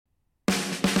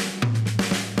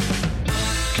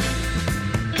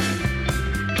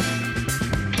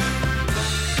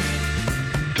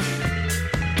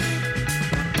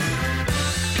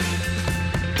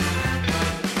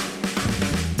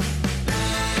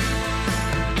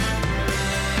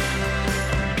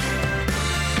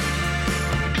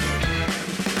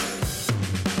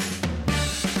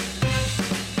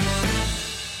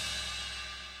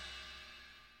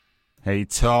Hey,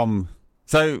 Tom.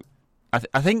 So,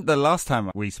 I think the last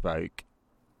time we spoke,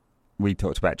 we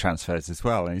talked about transfers as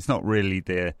well, and it's not really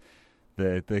the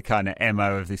kind of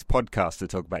MO of this podcast to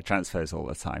talk about transfers all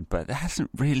the time, but there hasn't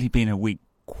really been a week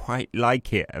quite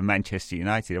like it at Manchester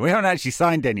United. We haven't actually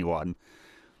signed anyone,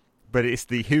 but it's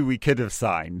the who we could have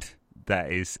signed that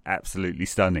is absolutely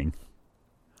stunning.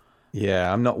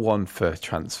 Yeah, I'm not one for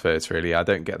transfers, really. I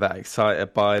don't get that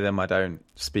excited by them. I don't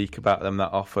speak about them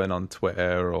that often on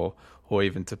Twitter or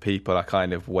even to people. I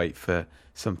kind of wait for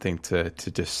something to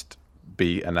just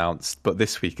be announced. But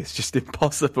this week it's just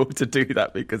impossible to do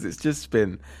that because it's just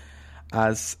been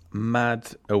as mad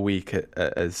a week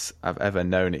as I've ever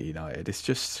known at United. It's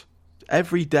just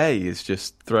every day is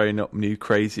just throwing up new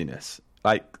craziness.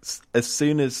 Like as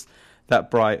soon as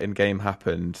that Brighton game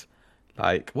happened,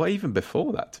 even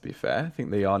before that, to be fair, I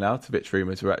think the Arnautovic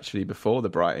rumours were actually before the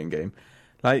Brighton game.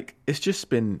 Like, it's just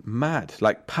been mad.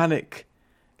 Like, panic.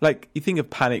 Like, you think of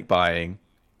panic buying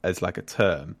as, like, a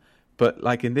term. But,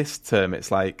 like, in this term,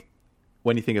 it's like,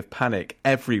 when you think of panic,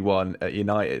 everyone at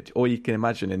United, all you can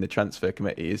imagine in the transfer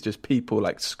committee is just people,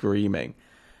 like, screaming.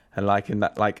 And, like, in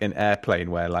that, like, an airplane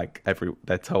where, like,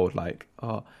 they're told, like,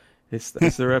 oh, is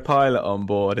there a pilot on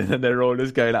board? And then they're all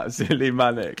just going absolutely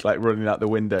manic, like running out the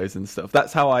windows and stuff.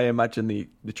 That's how I imagine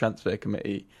the transfer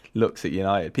committee looks at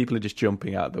United. People are just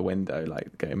jumping out the window,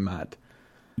 like going mad.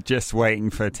 Just waiting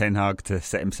for Ten Hag to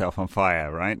set himself on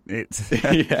fire, right? It's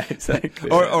yeah, exactly.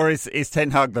 Or is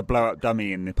Ten Hag the blow-up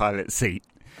dummy in the pilot's seat?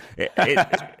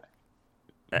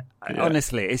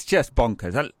 Honestly, it's just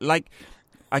bonkers.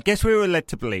 I guess we were led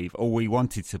to believe, or we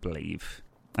wanted to believe,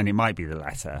 and it might be the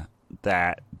latter,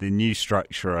 that the new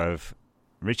structure of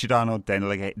Richard Arnold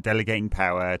delegating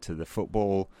power to the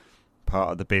football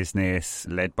part of the business,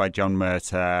 led by John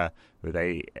Murtagh, with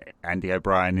Andy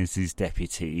O'Brien as his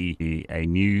deputy, a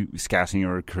new scouting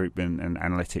and recruitment and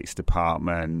analytics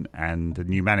department, and a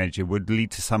new manager would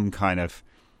lead to some kind of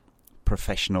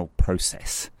professional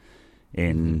process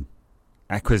in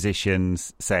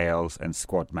acquisitions, sales, and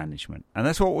squad management. And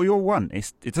that's what we all want.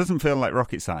 It doesn't feel like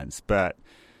rocket science, but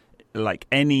like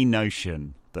any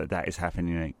notion that is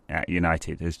happening at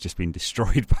United has just been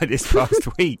destroyed by this past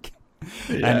week.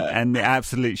 And the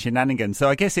absolute shenanigans. So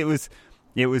I guess it was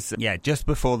just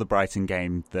before the Brighton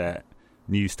game that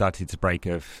news started to break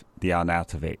of the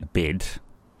Arnautovic bid.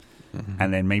 Mm-hmm.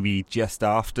 And then maybe just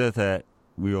after that,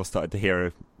 we all started to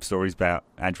hear stories about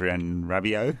Adrien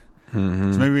Rabiot.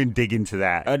 Mm-hmm. So maybe we can dig into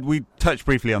that. We touched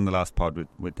briefly on the last pod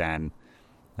with Dan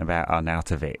about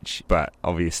Arnautovic, but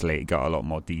obviously it got a lot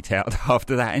more detailed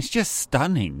after that. And it's just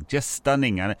stunning.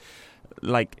 And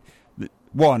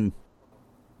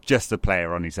just a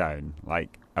player on his own.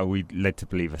 Like, are we led to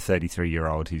believe a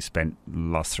 33-year-old who spent the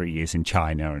last 3 years in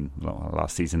China and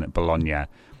last season at Bologna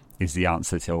is the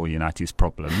answer to all United's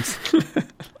problems?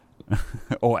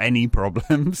 Or any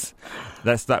problems?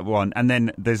 That's that one. And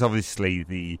then there's obviously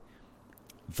the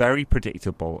very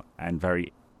predictable and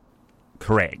very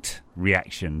correct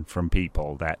reaction from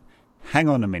people that, hang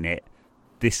on a minute,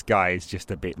 this guy is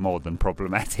just a bit more than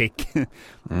problematic.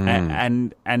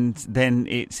 and then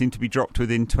it seemed to be dropped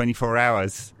within 24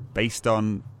 hours based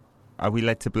on, are we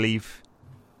led to believe,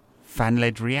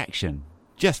 fan-led reaction.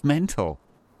 Just mental.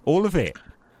 All of it.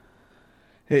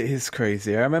 It is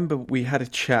crazy. I remember we had a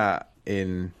chat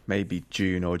in maybe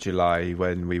June or July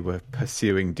when we were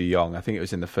pursuing De Jong. I think it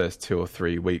was in the first 2 or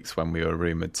 3 weeks when we were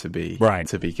rumoured to be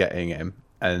getting him.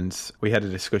 And we had a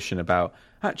discussion about,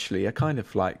 actually, I kind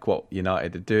of like what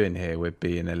United are doing here. We're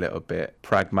being a little bit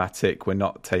pragmatic. We're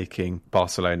not taking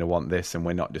Barcelona want this, and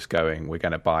we're not just going, we're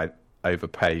going to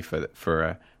overpay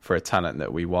for a talent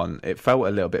that we want. It felt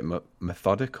a little bit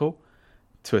methodical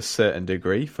to a certain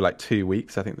degree. For like 2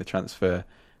 weeks, I think the transfer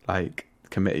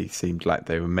committee seemed like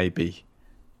they were maybe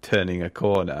turning a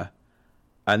corner.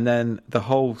 And then the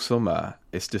whole summer,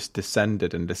 it's just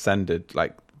descended and descended.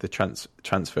 Like, the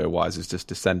transfer-wise has just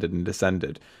descended and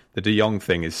descended. The De Jong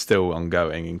thing is still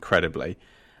ongoing, incredibly.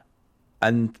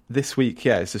 And this week,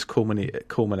 it's just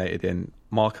culminated in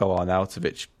Marko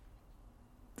Arnautovic.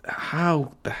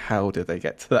 How the hell did they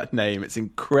get to that name? It's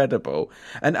incredible.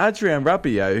 And Adrien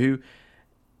Rabiot,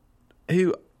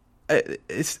 who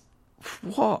is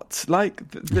what? Like,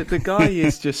 the guy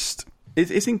is just...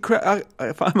 It's incredible.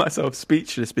 I find myself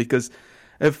speechless because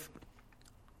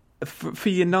for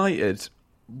United,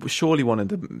 surely one of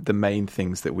the main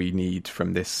things that we need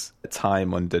from this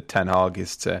time under Ten Hag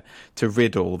is to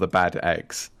rid all the bad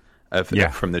eggs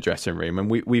from the dressing room.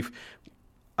 And we've.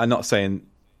 I'm not saying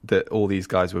that all these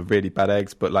guys were really bad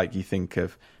eggs, but like, you think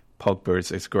of Pogba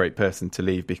as a great person to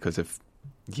leave because of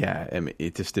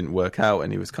it just didn't work out,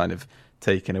 and he was kind of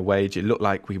taking a wage. It looked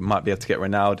like we might be able to get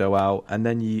Ronaldo out, and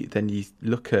then you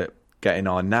look at getting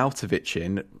Arnautovic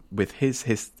in with his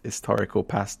historical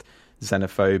past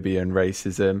xenophobia and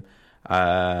racism,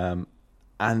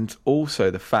 and also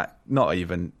the fact, not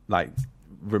even like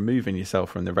removing yourself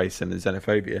from the racism and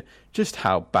xenophobia, just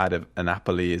how bad of an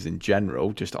Napoli is in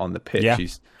general, just on the pitch. Yeah.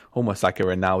 He's almost like a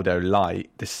Ronaldo light,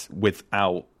 this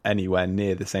without anywhere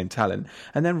near the same talent.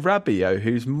 And then Rabiot,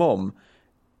 whose mum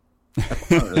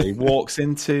apparently walks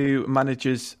into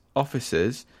managers'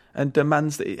 offices and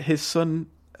demands that her son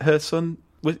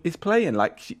is playing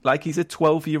like he's a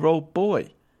 12-year-old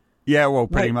boy. Yeah, well,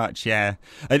 pretty much, yeah.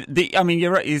 I mean,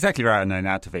 you're exactly right on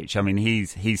Arnautovic. I mean,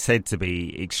 he's said to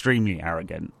be extremely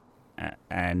arrogant,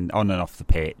 and on and off the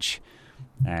pitch,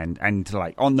 and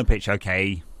like on the pitch,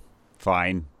 okay,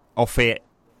 fine. Off it,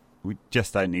 we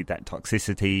just don't need that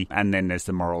toxicity. And then there's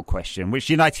the moral question, which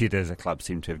United as a club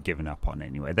seem to have given up on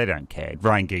anyway. They don't care.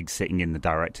 Ryan Giggs sitting in the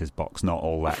director's box not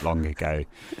all that long ago.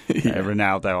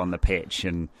 Ronaldo on the pitch,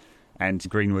 and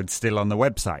Greenwood still on the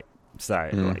website. So,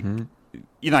 like,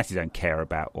 United don't care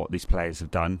about what these players have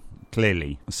done,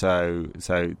 clearly. So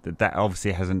that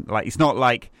obviously hasn't, like, it's not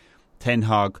like Ten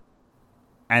Hag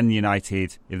and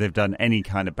United, if they've done any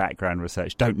kind of background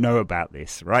research, don't know about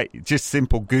this, right? Just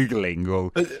simple Googling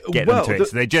will get them to it.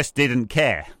 So they just didn't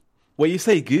care. Well, you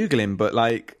say Googling, but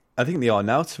like, I think the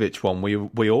Arnautovic one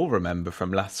we all remember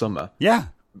from last summer. Yeah.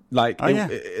 Like,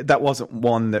 that wasn't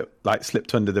one that like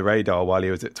slipped under the radar while he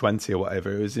was at 20 or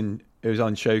whatever. It was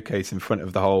on Showcase in front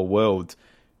of the whole world,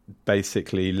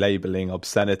 basically labelling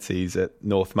obscenities at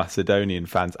North Macedonian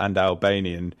fans and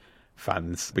Albanian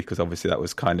fans, because obviously that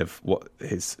was kind of what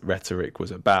his rhetoric was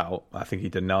about. I think he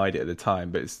denied it at the time,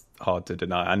 but it's hard to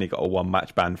deny. And he got a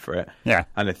 1-match ban for it. Yeah.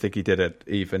 And I think he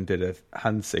even did a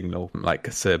hand signal, like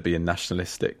a Serbian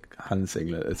nationalistic hand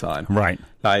signal at the time. Right.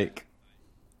 Like,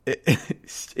 but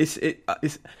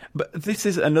this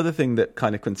is another thing that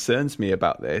kind of concerns me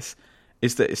about this,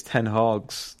 is that this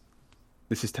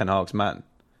is Ten Hag's man.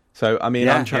 So, I mean,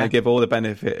 I'm trying to give all the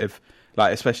benefit of,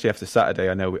 like, especially after Saturday,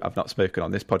 I know I've not spoken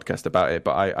on this podcast about it,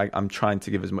 but I'm trying to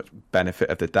give as much benefit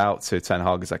of the doubt to Ten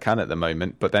Hag as I can at the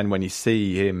moment. But then when you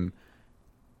see him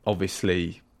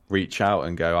obviously reach out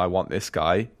and go, I want this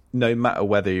guy, no matter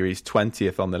whether he's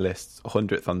 20th on the list,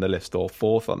 100th on the list, or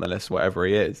 4th on the list, whatever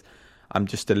he is, I'm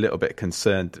just a little bit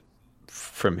concerned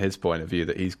from his point of view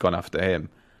that he's gone after him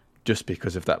just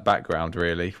because of that background,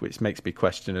 really, which makes me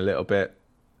question a little bit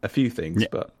a few things. Yeah.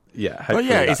 But yeah, well,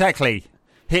 yeah, exactly.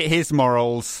 His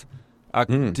morals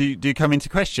do come into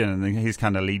question, and his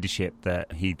kind of leadership,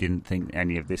 that he didn't think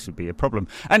any of this would be a problem.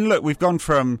 And look, we've gone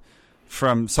from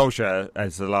Solskjaer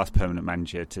as the last permanent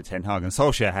manager to Ten Hag, and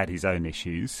Solskjaer had his own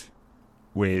issues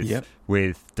with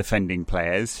defending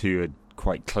players who had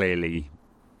quite clearly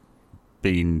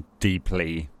been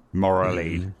deeply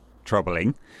morally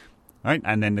troubling. Right,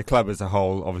 and then the club as a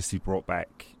whole obviously brought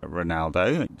back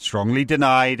Ronaldo, strongly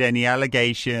denied any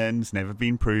allegations, never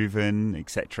been proven,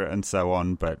 etc., and so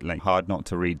on. But like, hard not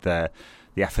to read the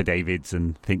affidavits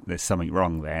and think there's something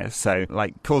wrong there. So,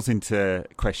 like, calls into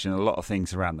question a lot of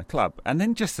things around the club. And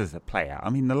then just as a player, I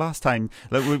mean, the last time,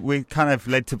 like, we're kind of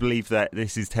led to believe that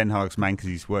this is Ten Hag's man because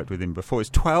he's worked with him before.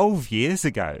 It's 12 years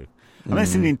ago. I mean,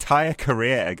 it's an entire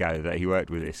career ago that he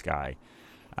worked with this guy.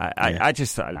 I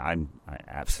just thought, I'm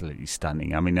absolutely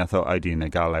stunning. I mean, I thought Odion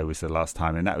Ighalo was the last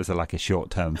time, and that was like a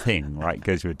short-term thing, right?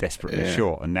 Because we were desperately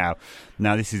short. And now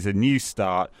this is a new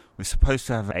start. We're supposed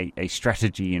to have a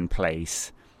strategy in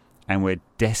place, and we're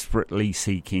desperately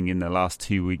seeking in the last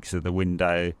 2 weeks of the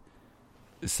window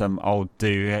some old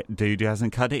dude who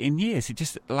hasn't cut it in years. It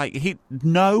just, like,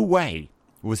 no way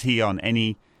was he on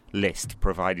any list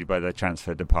provided by the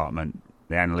transfer department,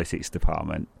 the analytics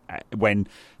department, when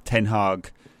Ten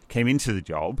Hag came into the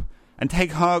job, and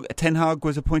Ten Hag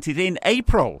was appointed in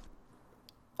April.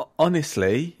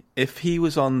 Honestly, if he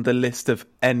was on the list of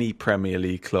any Premier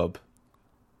League club,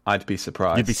 I'd be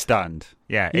surprised. You'd be stunned.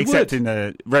 Yeah, except in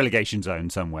the relegation zone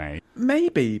somewhere.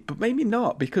 Maybe, but maybe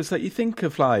not, because like, you think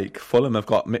of like Fulham have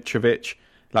got Mitrovic,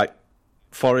 like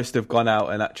Forest have gone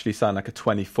out and actually signed like a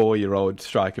 24-year-old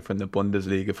striker from the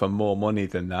Bundesliga for more money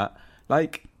than that.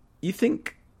 Like, you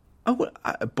think,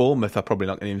 at Bournemouth are probably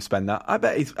not going to even spend that. I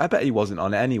bet he wasn't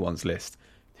on anyone's list.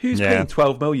 Who's paying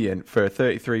 12 million for a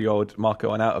 33-year-old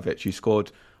Marko Arnautovic who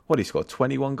scored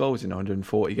 21 goals in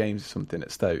 140 games or something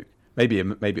at Stoke? Maybe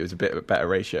it was a bit of a better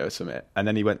ratio or something. And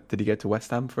then did he go to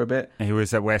West Ham for a bit? He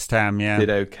was at West Ham, yeah. Did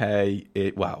okay.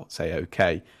 Say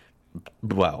okay.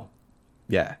 Well,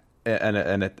 yeah.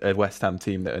 And a West Ham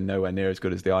team that are nowhere near as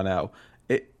good as they are now.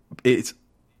 It's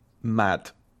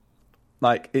mad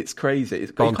Like, it's crazy.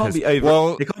 It can't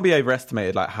be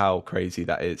overestimated, like, how crazy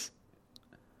that is.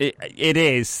 It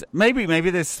is. Maybe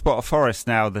there's a spot of forest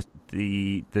now that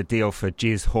the deal for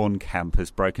Jizz Hornkamp has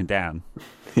broken down.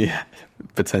 Yeah,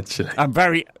 potentially. I'm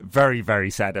very, very, very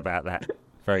sad about that.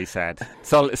 Very sad.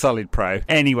 Solid pro.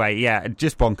 Anyway, yeah,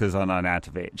 just bonkers on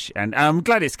Arnautovic. And I'm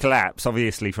glad it's collapsed,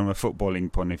 obviously, from a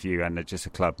footballing point of view and just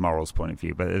a club morals point of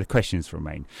view. But the questions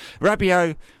remain.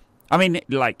 Rabiot, I mean,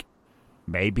 like,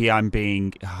 maybe I'm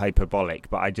being hyperbolic,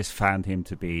 but I just found him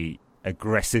to be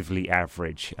aggressively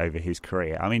average over his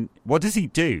career. I mean, what does he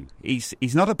do? He's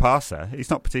not a passer. He's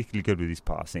not particularly good with his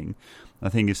passing. I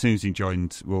think as soon as he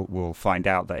joins, we'll find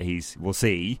out that we'll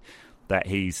see that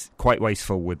he's quite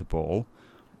wasteful with the ball.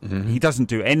 Mm-hmm. He doesn't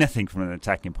do anything from an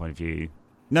attacking point of view.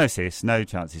 No assists, no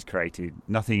chances created,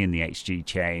 nothing in the XG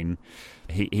chain.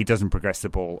 He doesn't progress the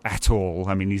ball at all.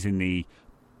 I mean, he's in the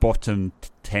bottom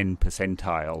 10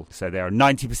 percentile. So there are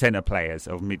 90% of players,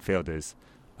 of midfielders,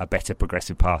 are better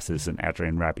progressive passers than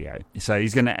Adrien Rabiot. So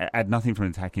he's going to add nothing from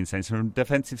an attacking sense. From a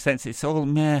defensive sense, it's all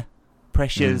meh.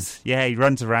 Pressures. Yeah, he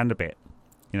runs around a bit.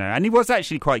 And he was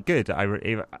actually quite good,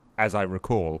 as I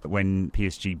recall, when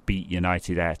PSG beat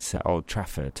United at Old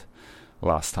Trafford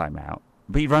last time out.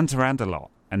 But he runs around a lot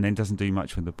and then doesn't do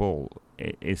much with the ball,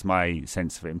 is my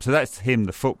sense of him. So that's him,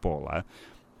 the footballer.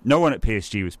 No one at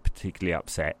PSG was particularly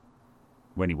upset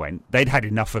when he went. They'd had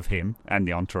enough of him and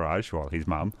the entourage, well, his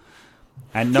mum.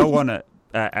 And no one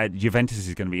at Juventus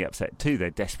is going to be upset too. They're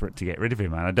desperate to get rid of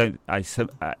him, and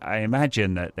I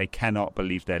imagine that they cannot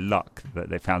believe their luck that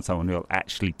they found someone who will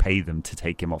actually pay them to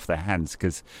take him off their hands,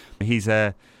 because he's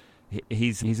a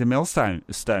millstone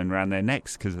around their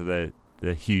necks because of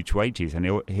the huge wages, and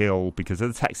he'll because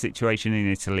of the tax situation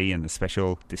in Italy and the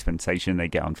special dispensation they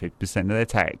get on 50% of their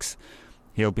tax,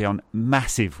 he'll be on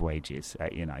massive wages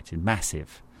at United,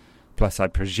 massive. Plus, I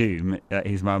presume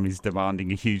his mum is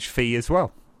demanding a huge fee as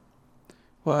well.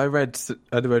 Well, I read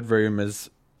rumours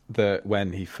that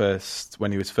when he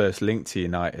was first linked to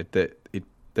United, that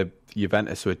the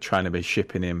Juventus were trying to be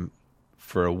shipping him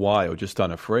for a while just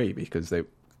on a free because they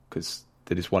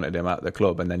just wanted him at the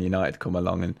club, and then United come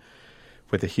along and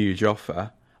with a huge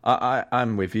offer.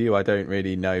 I'm with you. I don't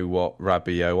really know what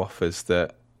Rabiot offers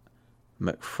that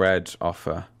McFred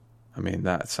offer. I mean,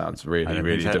 that sounds really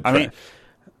depressing. I mean,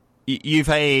 Juve,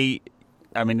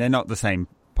 I mean, they're not the same.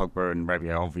 Pogba and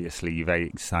Rabiot, obviously.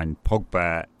 Juve signed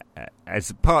Pogba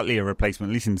as partly a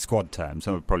replacement, at least in squad terms.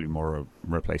 So probably more a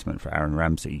replacement for Aaron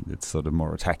Ramsey, that's sort of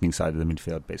more attacking side of the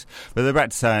midfield bits. But they're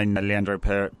about to sign Leandro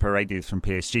Paredes from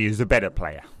PSG, who's a better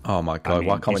player. Oh my God,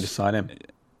 why can't we just sign him?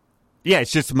 Yeah,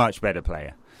 it's just a much better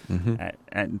player. Mm-hmm.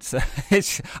 And so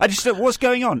I just thought, what's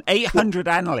going on? 800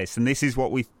 analysts, and this is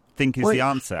what we think is the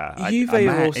answer. Juve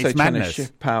are also trying to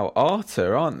ship out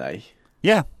Arthur, aren't they?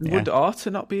 Yeah. Would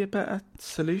Arthur not be a better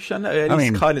solution?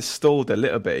 He's kind of stalled a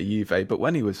little bit at Juve, but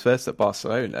when he was first at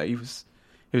Barcelona, he was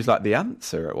like the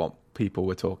answer at what people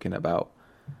were talking about.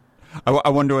 I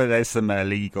wonder whether there's some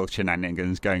legal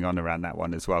shenanigans going on around that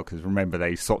one as well, because remember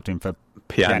they swapped him for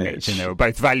Pjanic, and they were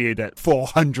both valued at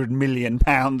 £400 million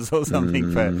or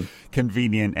something for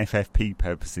convenient FFP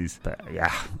purposes. But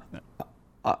yeah,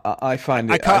 I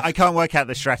find it. I can't work out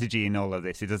the strategy in all of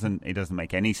this. It doesn't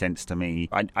make any sense to me.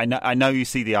 I know you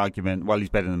see the argument. Well, he's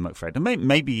better than McFred, and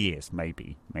maybe he is,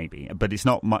 maybe, but it's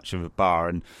not much of a bar.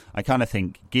 And I kind of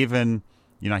think, given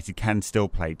United can still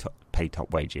pay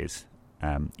top wages.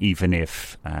 Even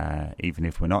if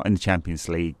we're not in the Champions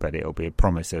League, but it'll be a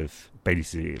promise of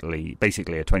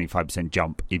basically a 25%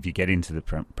 jump if you get into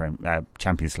the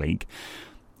Champions League.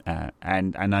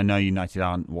 And I know United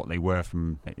aren't what they were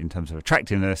in terms of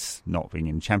attractiveness, not being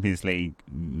in the Champions League,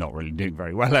 not really doing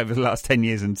very well over the last 10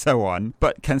 years and so on,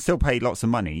 but can still pay lots of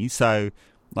money. So,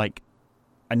 like,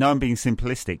 I know I'm being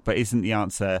simplistic, but isn't the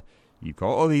answer, you've got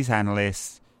all these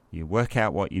analysts, you work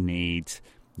out what you need,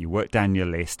 you work down your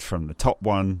list from the top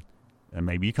one, and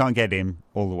maybe you can't get him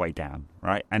all the way down,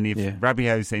 right? And if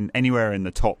Rabiot's anywhere in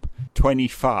the top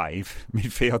 25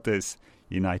 midfielders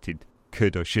United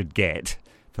could or should get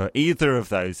for either of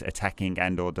those attacking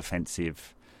and or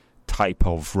defensive type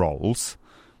of roles,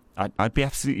 I'd be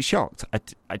absolutely shocked.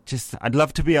 I'd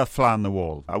love to be a fly on the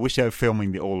wall. I wish they were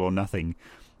filming the All or Nothing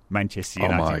Manchester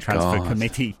United transfer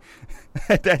committee,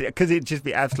 because it'd just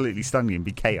be absolutely stunning and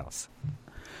be chaos.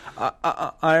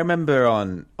 I remember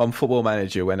on Football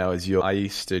Manager when I was young, I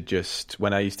used to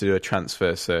do a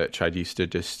transfer search, I used to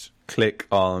just click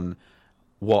on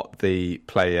what the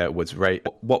player was rate,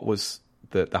 what was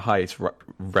the highest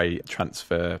rate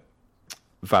transfer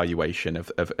valuation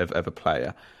of a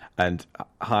player, and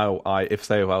how if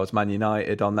I was Man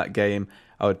United on that game,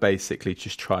 I would basically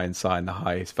just try and sign the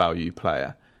highest value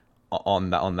player on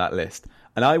that list.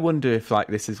 And I wonder if like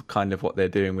this is kind of what they're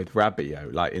doing with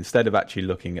Rabiot. Like instead of actually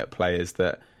looking at players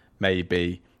that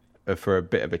maybe for a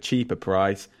bit of a cheaper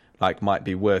price, like might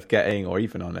be worth getting, or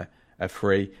even on a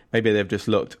free, maybe they've just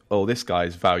looked, oh, this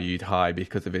guy's valued high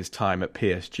because of his time at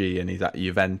PSG and he's at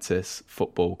Juventus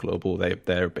Football Club, or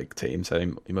they're a big team,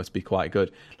 so he must be quite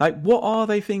good. Like, what are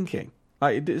they thinking?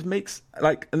 Like, it just makes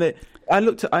like, and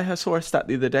I saw a stat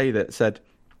the other day that said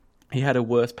he had a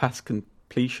worse pass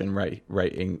completion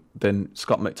rating than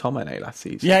Scott McTominay last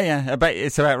season. Yeah,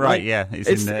 it's about right. Like, yeah,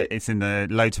 it's in the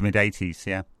low to mid 80s.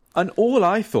 Yeah, and all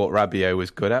I thought Rabiot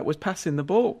was good at was passing the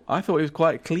ball. I thought he was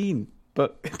quite clean.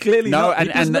 But clearly not. He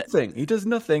does nothing. He does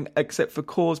nothing except for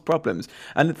cause problems.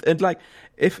 And like,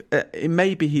 if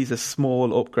maybe he's a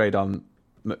small upgrade on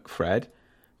McFred,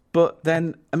 but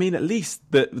then I mean, at least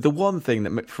the one thing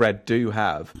that McFred do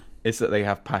have is that they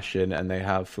have passion and they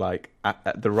have like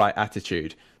the right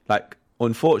attitude. Like,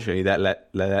 unfortunately, they're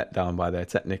let down by their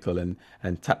technical and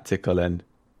tactical and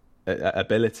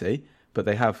ability, but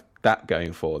they have that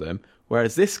going for them.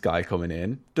 Whereas this guy coming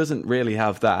in doesn't really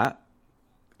have that.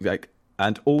 Like.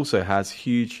 And also has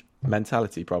huge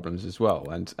mentality problems as well,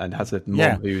 and has a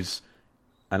mom who's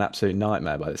an absolute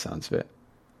nightmare by the sounds of it.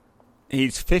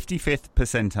 He's 55th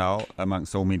percentile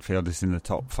amongst all midfielders in the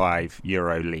top 5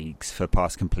 Euro leagues for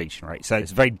pass completion rate. So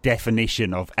it's a very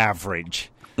definition of average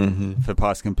for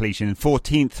pass completion.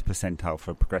 14th percentile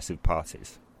for progressive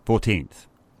passes. 14th,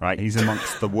 right? He's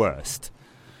amongst the worst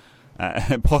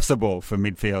possible for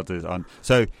midfielders.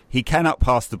 So he cannot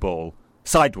pass the ball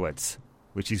sideways,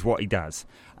 which is what he does.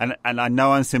 And I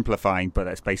know I'm simplifying, but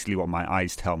that's basically what my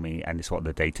eyes tell me, and it's what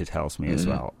the data tells me as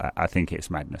well. I think it's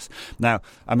madness. Now,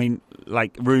 I mean,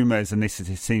 like rumours, and this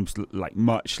seems like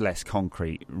much less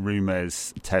concrete,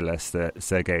 rumours tell us that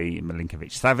Sergei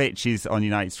Milinkovic-Savic is on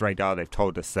United's radar. They've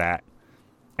told us that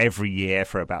every year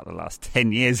for about the last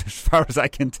 10 years, as far as I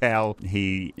can tell.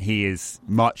 He is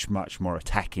much, much more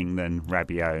attacking than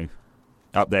Rabiot.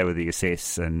 Up there with the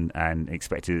assists and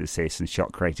expected assists and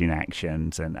shot creating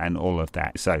actions and all of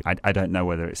that. So I don't know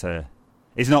whether it's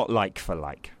not like for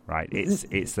like, right?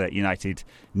 It's that United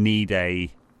need an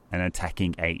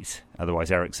attacking 8, otherwise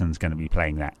Eriksen's going to be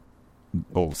playing that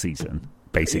all season,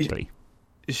 basically.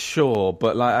 Sure,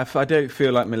 but like I don't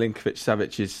feel like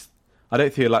Milinkovic-Savic is. I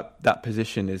don't feel like that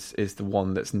position is the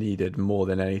one that's needed more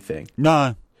than anything.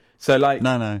 No. So like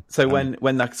no. So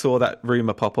when I saw that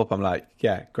rumour pop up, I'm like,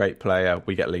 yeah, great player.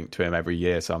 We get linked to him every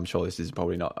year, so I'm sure this is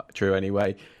probably not true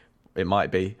anyway. It might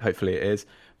be. Hopefully it is.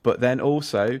 But then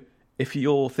also, if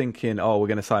you're thinking, oh, we're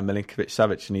going to sign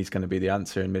Milinkovic-Savic and he's going to be the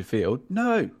answer in midfield,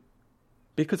 no,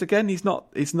 because again, he's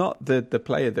not the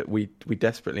player that we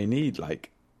desperately need. Like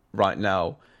right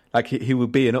now, like he will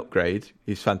be an upgrade.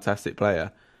 He's a fantastic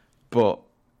player, but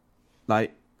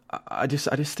like. I just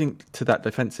think to that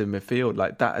defensive midfield,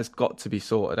 like that has got to be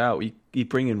sorted out. You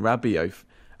bring in Rabiot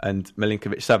and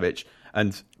Milinkovic-Savic,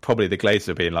 and probably the Glazers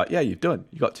are being like, "Yeah, you've got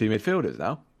 2 midfilders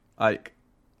now." Like,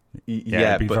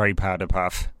 it'd be very powder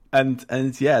puff. And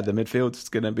yeah, the midfield's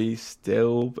going to be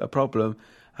still a problem,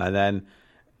 and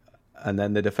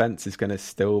then the defense is going to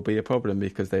still be a problem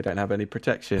because they don't have any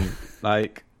protection.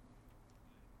 Like,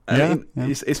 I mean,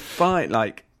 it's fine.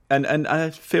 Like, and I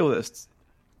feel that.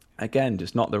 Again,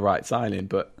 just not the right signing,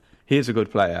 but he is a good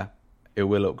player. It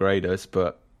will upgrade us,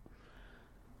 but...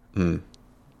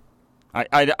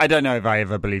 I don't know if I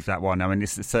ever believe that one. I mean,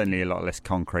 it's certainly a lot less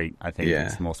concrete. I think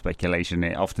it's more speculation.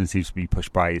 It often seems to be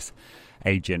pushed by his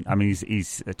agent. I mean,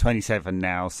 he's 27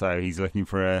 now, so he's looking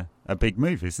for a big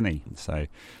move, isn't he? So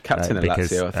captain of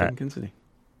Lazio, I think, isn't he?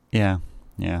 Yeah.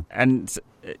 And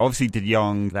obviously De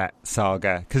Jong, that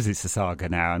saga, because it's a saga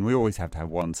now, and we always have to have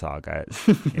one saga.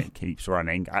 It keeps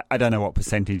running. I don't know what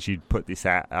percentage you'd put this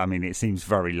at. I mean, it seems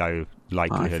very low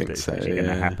likelihood that it's actually going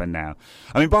to happen now.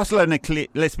 I mean, Barcelona,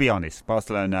 let's be honest,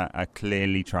 Barcelona are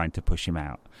clearly trying to push him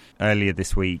out. Earlier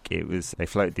this week, they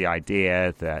floated the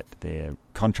idea that the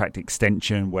contract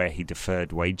extension where he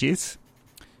deferred wages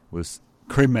was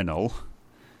criminal,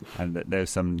 and that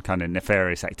there's some kind of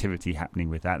nefarious activity happening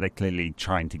with that. They're clearly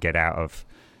trying to get out of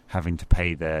having to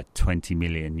pay the 20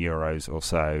 million euros or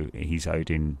so he's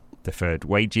owed in deferred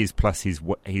wages, plus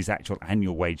his actual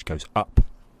annual wage goes up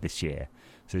this year.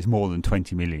 So it's more than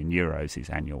 20 million euros his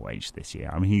annual wage this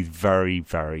year. I mean, he's very,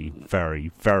 very,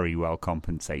 very, very well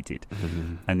compensated,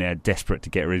 and they're desperate to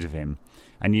get rid of him.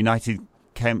 And United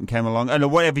came along,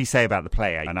 and whatever you say about the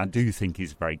player, and I do think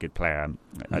he's a very good player.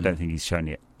 I don't think he's shown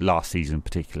it last season,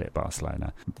 particularly at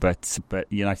Barcelona. But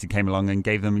United came along and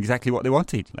gave them exactly what they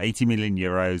wanted. 80 million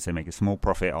euros, they make a small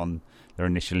profit on their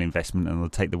initial investment, and they'll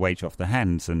take the wage off their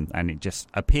hands. And it just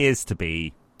appears to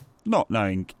be, not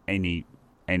knowing any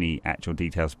any actual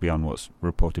details beyond what's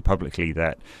reported publicly,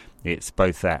 that it's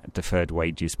both that deferred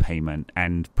wages payment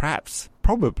and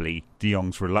probably De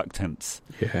Jong's reluctance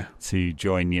to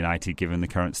join United given the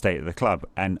current state of the club.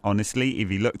 And honestly, if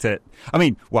he looked at...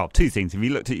 two things. If he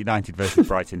looked at United versus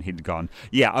Brighton, he'd gone,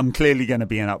 I'm clearly going to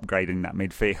be an upgrade in that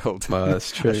midfield. Well,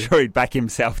 that's true. I'm sure he'd back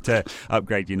himself to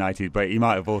upgrade United, but he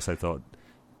might have also thought,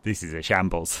 this is a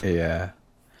shambles. Yeah.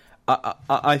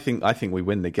 I think we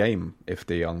win the game if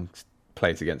De Jong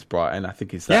plays against Brighton. I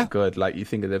think he's that good. Like, you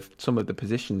think of some of the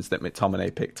positions that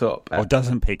McTominay picked up, or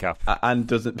doesn't pick up, and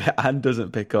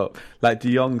doesn't pick up. Like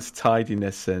De Jong's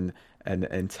tidiness and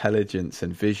intelligence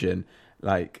and vision,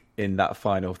 like in that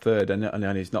final third,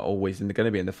 and he's not always going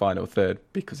to be in the final third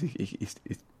because he's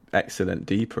excellent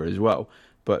deeper as well.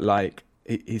 But like,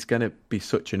 he's going to be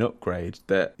such an upgrade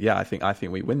that I think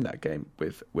we win that game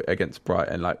against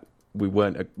Brighton. Like, we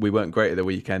weren't great at the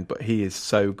weekend, but he is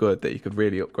so good that he could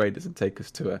really upgrade us and take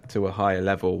us to a higher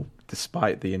level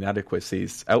despite the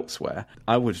inadequacies elsewhere.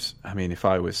 If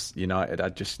I was United,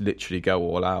 I'd just literally go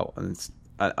all out. And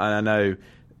I know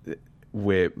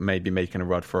we're maybe making a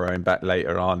rod for our own back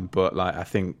later on, but like, I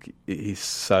think he's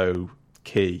so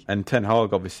key. And Ten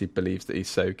Hag obviously believes that he's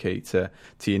so key to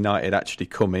United actually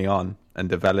coming on and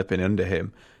developing under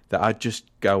him, that I'd just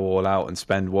go all out and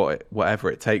spend whatever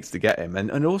it takes to get him.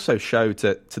 And also show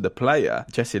to the player,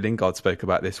 Jesse Lingard spoke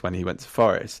about this when he went to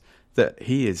Forest, that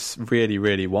he is really,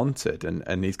 really wanted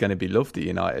and he's going to be loved at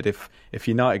United. If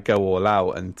United go all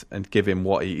out and give him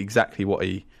above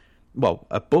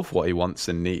what he wants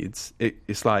and needs,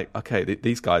 it's like, okay,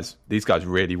 these guys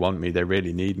really want me, they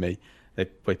really need me. He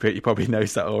probably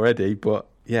knows that already, but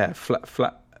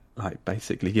flat, like,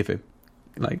 basically give him,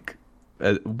 like,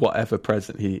 whatever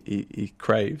present he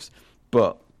craves.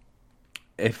 But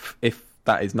if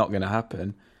that is not going to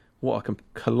happen, what a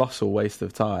colossal waste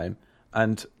of time.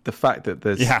 And the fact that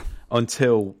there's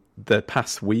until the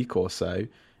past week or so,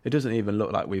 it doesn't even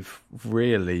look like we've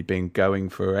really been going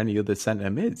for any other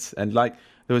centre mids. And like,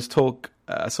 there was talk,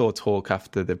 I saw talk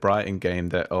after the Brighton game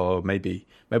that maybe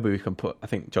we can put, I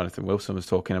think Jonathan Wilson was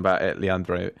talking about it,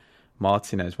 Leandro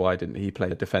Martinez, why didn't he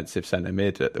play a defensive centre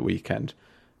mid at the weekend?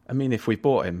 I mean, if we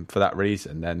bought him for that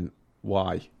reason, then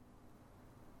why?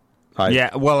 Why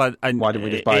didn't we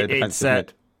just buy a defensive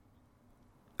mid?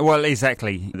 Well,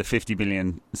 exactly. The 50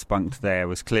 million spunked there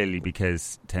was clearly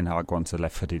because Ten Hag wants a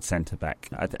left-footed centre-back.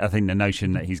 I think the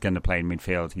notion that he's going to play in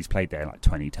midfield, he's played there like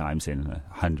 20 times in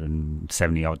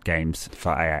 170-odd games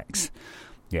for Ajax.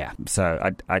 Yeah, so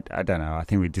I don't know. I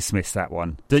think we dismissed that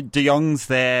one. De Jong's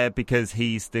there because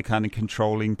he's the kind of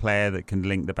controlling player that can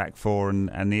link the back four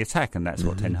and the attack, and that's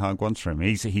what Ten Hag wants from him.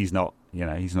 He's not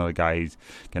a guy who's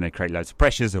going to create loads of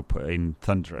pressures or put in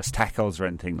thunderous tackles or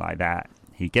anything like that.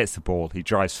 He gets the ball, he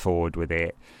drives forward with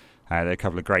it. There are a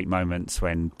couple of great moments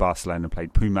when Barcelona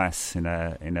played Pumas in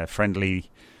a friendly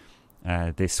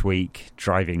this week,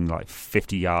 driving like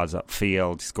 50 yards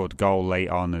upfield. He scored a goal late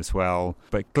on as well.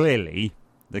 But clearly,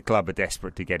 the club are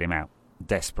desperate to get him out.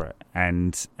 Desperate.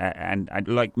 And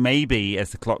like, maybe as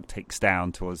the clock ticks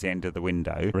down towards the end of the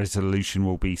window, resolution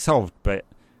will be solved. But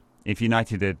if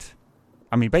United had...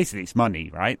 basically it's money,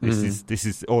 right? This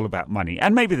is all about money.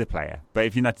 And maybe the player. But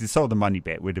if United sold the money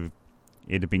bit,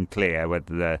 it'd have been clear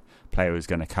whether the player was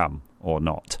going to come or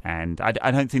not. And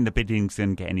I don't think the bidding's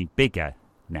going to get any bigger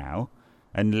now,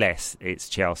 unless it's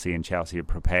Chelsea, and Chelsea are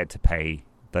prepared to pay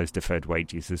those deferred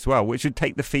wages as well, which would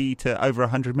take the fee to over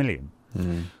 100 million.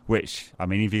 Which,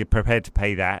 if you're prepared to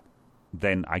pay that,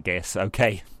 then I guess,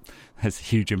 okay, that's a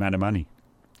huge amount of money.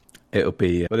 It'll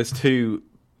be... Well, there's two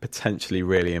potentially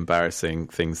really embarrassing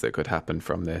things that could happen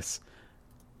from this.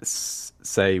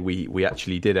 Say we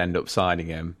actually did end up signing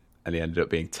him and he ended up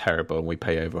being terrible and we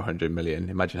pay over 100 million.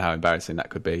 Imagine how embarrassing that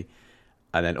could be.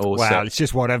 And then also... Well, it's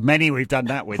just one of many we've done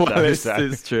that with. This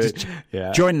is true.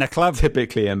 Join the club.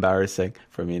 Typically embarrassing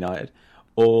from United.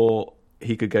 Or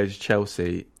he could go to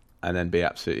Chelsea and then be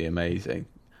absolutely amazing.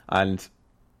 And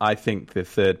I think the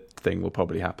third thing will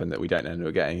probably happen, that we don't end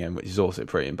up getting him, which is also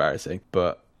pretty embarrassing.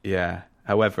 But yeah,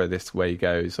 however this way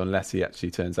goes, unless he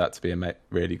actually turns out to be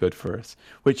really good for us,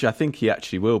 which I think he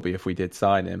actually will be if we did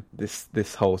sign him,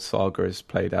 this whole saga has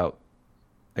played out,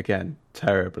 again,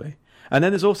 terribly. And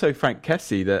then there's also Frank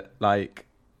Kessie that, like,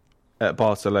 at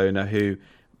Barcelona, who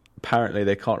apparently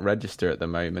they can't register at the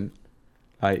moment.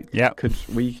 Like, could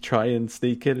we try and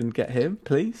sneak in and get him,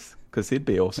 please? Because he'd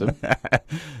be awesome.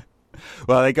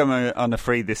 Well, they got him on a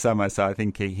free this summer, so I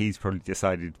think he's probably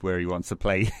decided where he wants to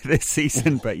play this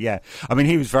season. But yeah,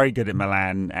 he was very good at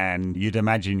Milan, and you'd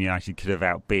imagine United could have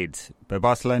outbid. But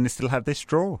Barcelona still have this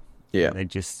draw. Yeah. They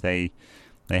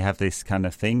They have this kind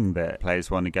of thing that players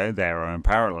want to go there,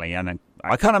 apparently. And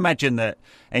I can't imagine that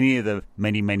any of the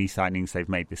many, many signings they've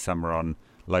made this summer on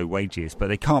low wages, but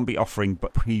they can't be offering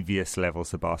previous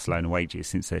levels of Barcelona wages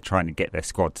since they're trying to get their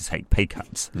squad to take pay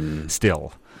cuts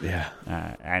still. Yeah.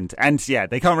 And yeah,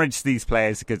 they can't register these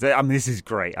players because this is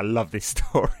great. I love this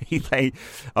story. They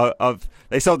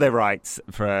sold their rights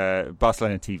for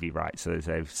Barcelona TV rights, so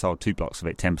they've sold 2 blocks of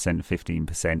it, 10% and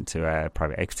 15% to a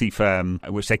private equity firm,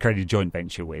 which they created a joint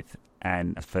venture with,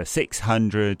 and for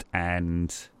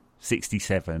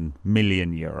 667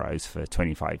 million euros for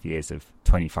 25 years of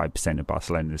 25% of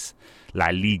Barcelona's La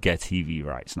Liga TV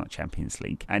rights, not Champions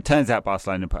League. And it turns out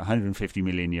Barcelona put 150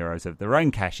 million euros of their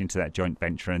own cash into that joint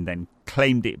venture and then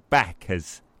claimed it back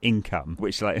as income,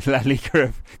 which La Liga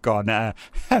have gone,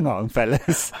 hang on,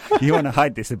 fellas, you want to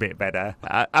hide this a bit better.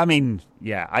 I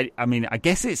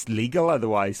guess it's legal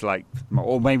otherwise,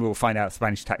 or maybe we'll find out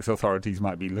Spanish tax authorities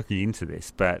might be looking into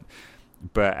this, but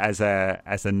as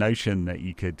a notion that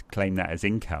you could claim that as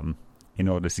income in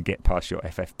order to get past your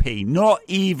FFP, not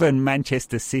even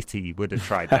Manchester City would have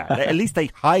tried that. At least they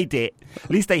hide it. At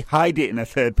least they hide it in a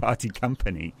third-party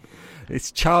company.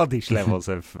 It's childish levels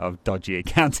of dodgy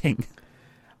accounting.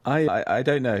 I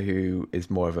don't know who is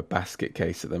more of a basket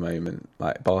case at the moment,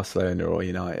 like Barcelona or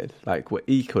United. Like, we're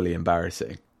equally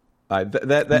embarrassing. Like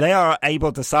they are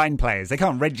able to sign players. They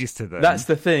can't register them. That's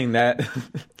the thing.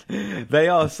 They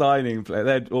are signing players.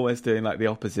 They're almost doing like the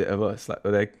opposite of us.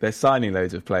 Like they're signing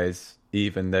loads of players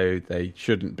even though they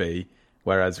shouldn't be,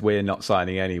 whereas we're not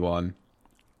signing anyone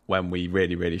when we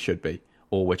really, really should be.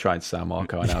 Or we're trying to sell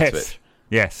Marco Arnautovic.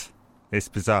 Yes. It's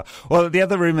bizarre. Well, the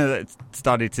other rumour that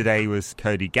started today was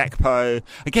Cody Gakpo.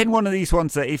 Again, one of these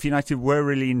ones that if United were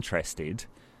really interested,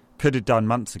 could have done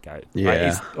months ago. Yeah. Right?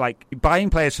 It's like buying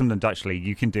players from the Dutch league,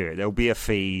 you can do it. There'll be a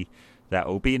fee that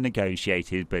will be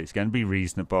negotiated, but it's going to be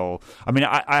reasonable. I mean,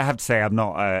 I have to say I'm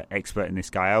not an expert in this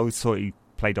guy. I always thought he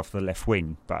played off the left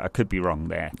wing, but I could be wrong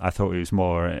there. I thought he was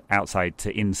more outside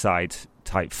to inside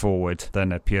type forward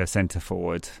than a pure centre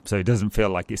forward. So it doesn't feel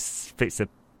like it fits a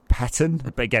pattern.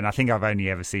 But again, I think I've only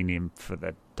ever seen him for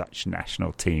the Dutch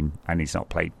national team, and he's not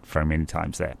played very many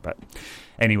times there. But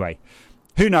anyway,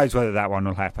 who knows whether that one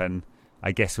will happen.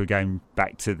 I guess we're going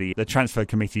back to the transfer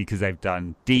committee because they've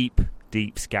done deep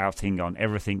scouting on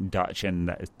everything Dutch and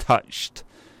that has touched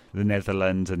the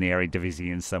Netherlands and the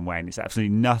Eredivisie in some way, and it's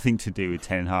absolutely nothing to do with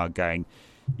Ten Hag going,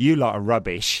 you lot are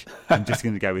rubbish, I'm just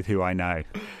going to go with who I know.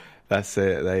 That's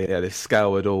it. They've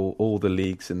scoured all the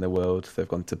leagues in the world. They've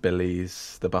gone to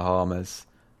Belize, the Bahamas,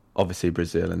 obviously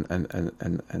Brazil and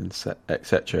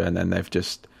etc. And then they've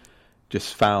just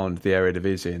found the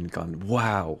Eredivisie and gone,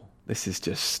 wow, this is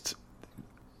just,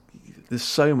 there's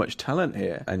so much talent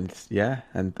here. And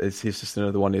he's just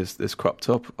another one who's cropped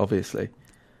up, obviously.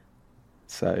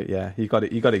 So yeah, you got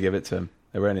to give it to them.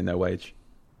 They're earning their wage.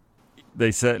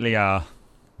 They certainly are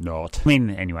not. I mean,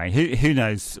 anyway, who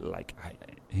knows?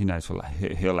 Who knows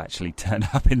who'll actually turn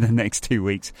up in the next 2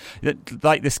 weeks?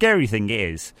 Like, the scary thing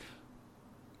is,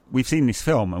 we've seen this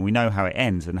film and we know how it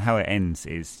ends, and how it ends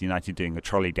is United doing a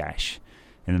trolley dash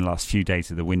in the last few days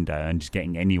of the window and just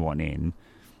getting anyone in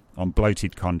on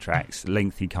bloated contracts,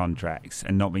 lengthy contracts,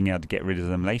 and not being able to get rid of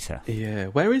them later. Yeah,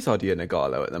 where is Odion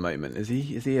Ighalo at the moment? Is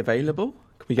he available?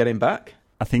 Can we get him back?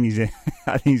 I think he's in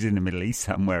the Middle East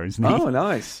somewhere, isn't he? Oh,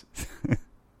 nice.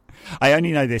 I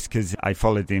only know this because I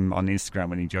followed him on Instagram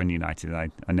when he joined United,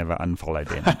 and I never unfollowed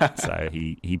him. So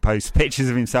he posts pictures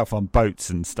of himself on boats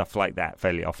and stuff like that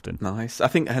fairly often. Nice. I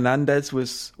think Hernandez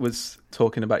was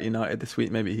talking about United this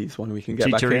week. Maybe he's one we can get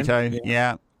back in. Chicharito,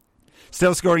 yeah.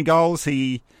 Still scoring goals.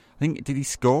 I think, did he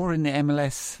score in the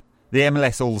MLS? The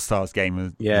MLS All-Stars game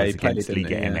was he against played,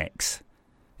 Liga MX.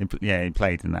 He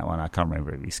played in that one. I can't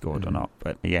remember if he scored or not.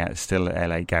 But yeah, it's still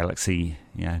LA Galaxy,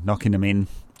 knocking them in.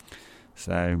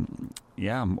 So,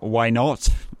 yeah, why not?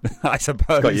 I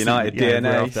suppose. He's got United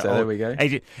DNA, so there we go.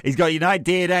 He's got United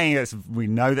DNA. We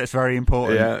know that's very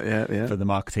important yeah. for the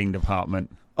marketing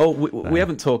department. Oh, we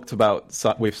haven't talked about,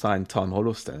 we've signed Tom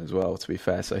Huddleston as well, to be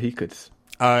fair, so he could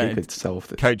solve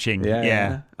the coaching.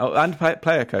 Yeah. Oh, and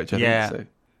player coach, I think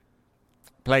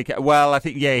so. Well, I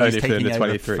think, he's taking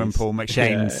over 23s. From Paul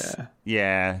McShane's.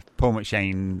 Yeah, Paul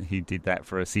McShane, who did that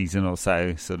for a season or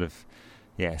so, sort of.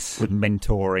 Yes,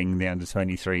 mentoring the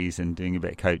under-23s and doing a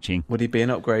bit of coaching. Would he be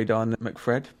an upgrade on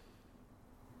McFred?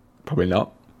 Probably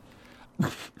not.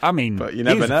 I mean, but you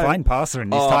never he was know. A fine passer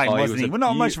in his time, wasn't he? Well,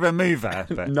 not much of a mover.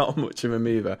 But. Not much of a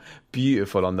mover.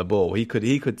 Beautiful on the ball. He could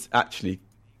actually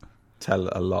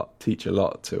teach a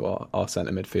lot to our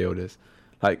centre midfielders.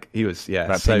 Like, he was,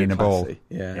 about so the ball.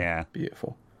 Yeah,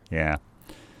 beautiful. Yeah.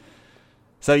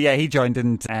 So, yeah, he joined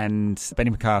and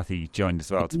Benny McCarthy joined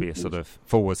as well to be a sort of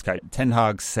forwards coach. Ten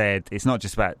Hag said it's not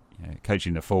just about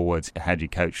coaching the forwards. How do you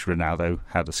coach Ronaldo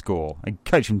how to score? And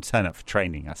coach him to turn up for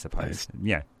training, I suppose.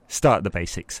 Yeah, start at the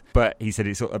basics. But he said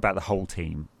it's about the whole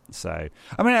team. So,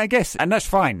 I mean, I guess, and that's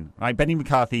fine, right? Benny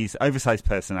McCarthy's oversized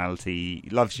personality,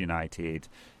 loves United.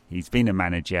 He's been a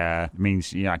manager. It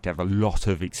means United have a lot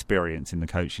of experience in the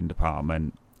coaching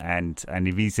department. And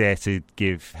if he's there to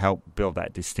help build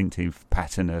that distinctive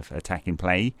pattern of attacking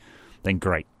play, then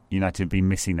great. United have been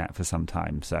missing that for some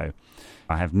time. So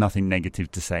I have nothing negative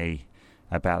to say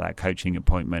about that coaching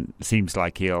appointment. It seems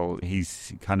like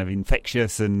he's kind of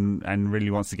infectious and really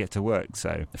wants to get to work.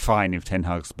 So fine if Ten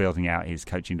Hag's building out his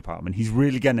coaching department. He's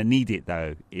really going to need it,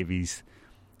 though, if he's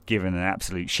given an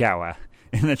absolute shower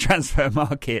in the transfer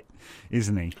market,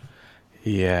 isn't he?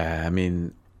 Yeah, I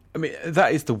mean,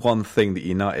 that is the one thing that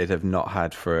United have not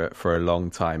had for a long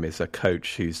time, is a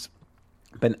coach who's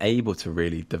been able to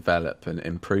really develop and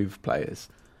improve players.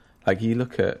 Like, you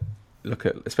look at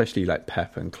especially like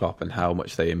Pep and Klopp and how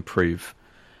much they improve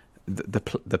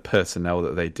the personnel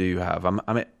that they do have.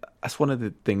 I mean, that's one of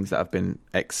the things that I've been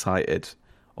excited,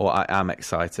 or I am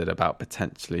excited about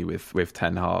potentially with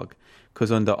Ten Hag,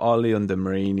 because under Ole, under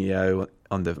Mourinho,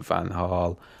 under Van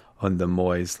Gaal, under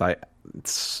Moyes, like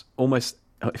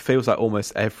it feels like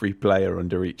almost every player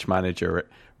under each manager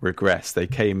regressed. They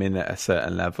came in at a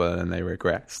certain level and they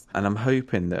regressed. And I'm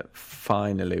hoping that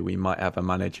finally we might have a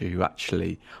manager who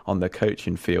actually, on the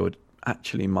coaching field,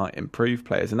 actually might improve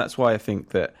players. And that's why I think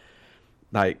that,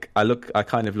 like, I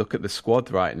kind of look at the squad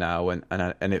right now, and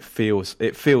it feels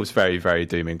very, very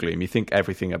doom and gloom. You think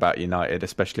everything about United,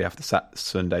 especially after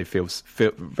Sunday, feels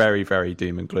very, very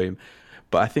doom and gloom.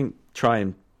 But I think try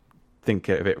and think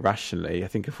of it rationally. I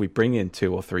think if we bring in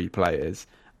 2 or 3 players,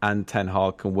 and Ten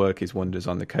Hag can work his wonders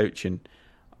on the coaching,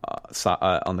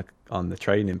 on the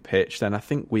training pitch, then I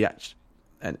think we actually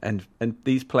and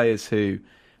these players who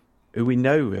we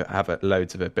know have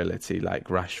loads of ability, like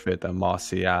Rashford and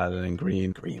Martial and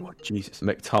Greenwood,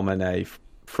 McTominay,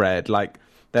 Fred, like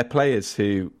they're players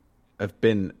who have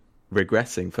been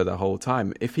regressing for the whole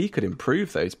time. If he could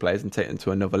improve those players and take them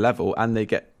to another level, and they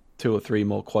get 2 or 3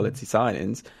 more quality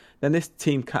signings, then this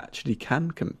team actually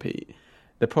can compete.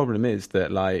 The problem is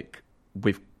that, like,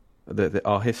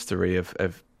 our history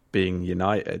of being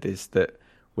United is that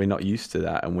we're not used to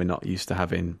that, and we're not used to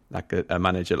having like a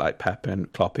manager like Pep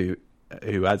and Klopp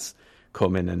who has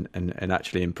come in and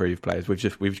actually improved players.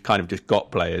 We've kind of just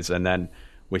got players, and then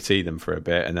we see them for a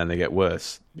bit, and then they get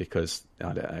worse because,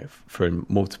 I don't know, for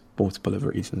multiple of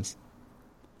reasons.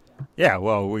 Yeah,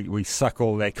 well, we suck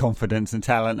all their confidence and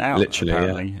talent out. Literally,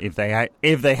 apparently, yeah.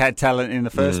 if they had talent in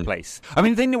the first place. I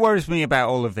mean, the thing that worries me about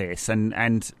all of this,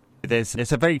 and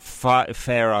there's a very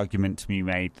fair argument to be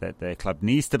made that the club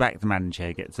needs to back the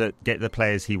manager, get the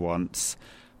players he wants,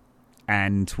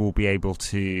 and will be able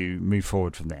to move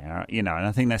forward from there. And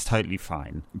I think that's totally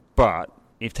fine. But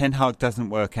if Ten Hag doesn't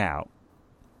work out,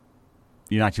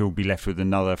 United will be left with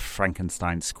another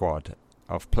Frankenstein squad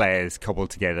of players cobbled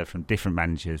together from different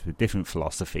managers with different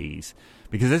philosophies,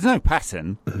 because there's no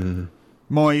pattern.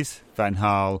 Moyes, Van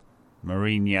Gaal,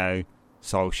 Mourinho,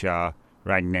 Solskjaer,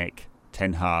 Rangnick,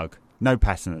 Ten Hag, no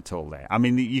pattern at all there. I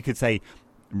mean, you could say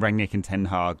Rangnick and Ten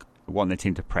Hag want their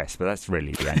team to press, but that's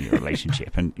really the only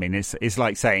relationship. And I mean, it's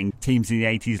like saying teams in the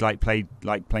 80s like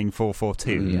playing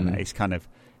 4-4-2. It's kind of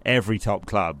every top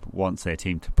club wants their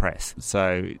team to press.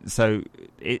 So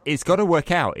it's got to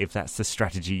work out if that's the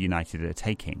strategy United are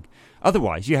taking.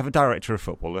 Otherwise, you have a director of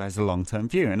football who has a long-term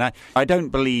view. And I don't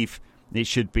believe it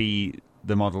should be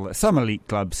the model that some elite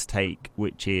clubs take,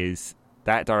 which is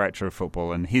that director of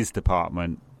football and his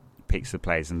department picks the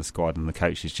players in the squad, and the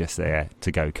coach is just there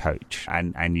to go coach.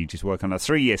 And you just work on a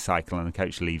 3-year cycle, and the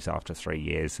coach leaves after 3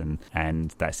 years, and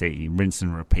that's it. You rinse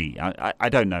and repeat. I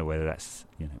don't know whether that's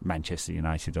Manchester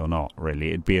United or not, really.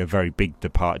 It'd be a very big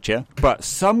departure. But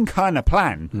some kind of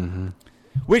plan,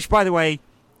 which, by the way,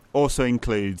 also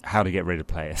includes how to get rid of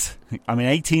players. I mean,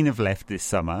 18 have left this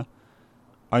summer.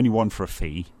 Only one for a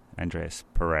fee, Andreas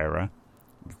Pereira.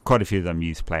 Quite a few of them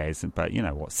youth players, but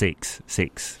six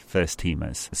first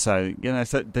teamers. So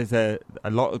so there's a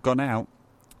lot have gone out.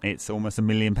 It's almost £1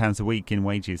 million a week in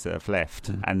wages that have left,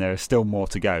 and there are still more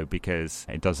to go, because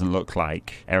it doesn't look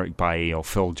like Eric Bailly or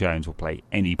Phil Jones will play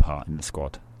any part in the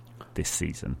squad this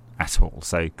season at all.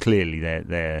 So clearly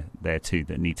they're two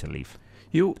that need to leave.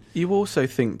 You also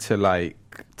think to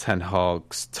like Ten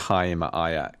Hag's time at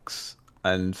Ajax,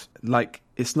 and like,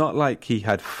 it's not like he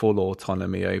had full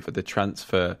autonomy over the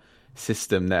transfer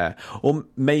system there. Or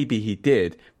maybe he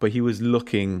did, but he was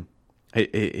looking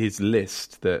his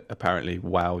list that apparently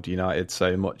wowed United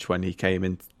so much when he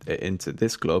came into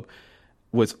this club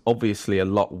was obviously a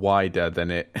lot wider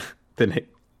than it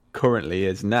currently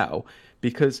is now,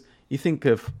 because you think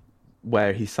of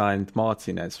where he signed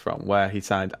Martinez from, where he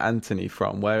signed Anthony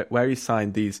from, where he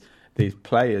signed these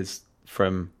players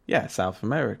from, South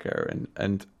America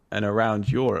and around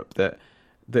Europe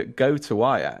that go to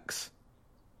Ajax.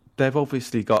 They've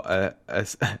obviously got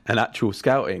an actual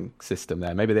scouting system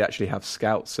there. Maybe they actually have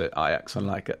scouts at Ajax,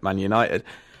 unlike at Man United.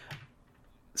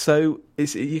 So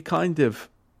you kind of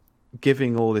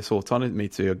giving all this autonomy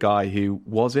to a guy who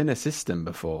was in a system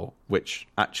before, which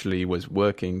actually was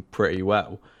working pretty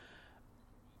well.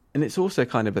 And it's also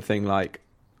kind of a thing like,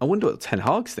 I wonder what Ten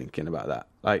Hag's thinking about that.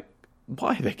 Like,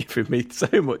 why are they giving me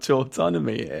so much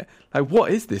autonomy here? Like,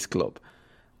 what is this club?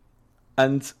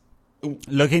 And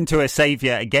looking to a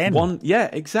saviour again.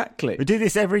 Exactly. We do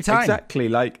this every time. Exactly.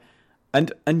 Like,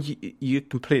 and you're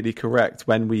completely correct.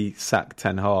 When we sack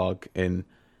Ten Hag in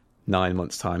 9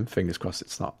 months' time, fingers crossed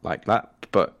it's not like that,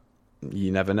 but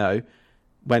you never know.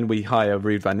 When we hire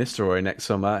Ruud van Nistelrooy next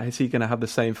summer, is he going to have the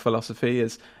same philosophy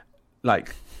as,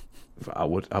 like, I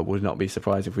would not be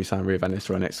surprised if we sign Ruud van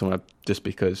Nistelrooy next summer just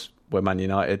because we're Man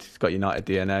United. He's got United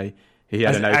DNA. He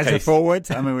had as a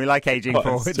forward. I mean, we like aging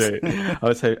forwards. I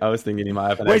was thinking he might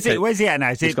have an. Where's he at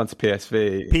now? He's gone to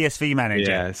PSV. PSV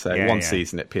manager. Yeah, so one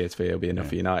season at PSV will be enough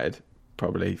for United,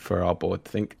 probably, for our board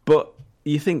to think. But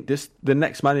you think the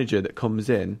next manager that comes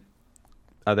in,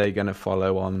 are they going to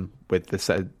follow on with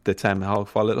the Ten Hag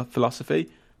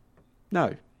philosophy?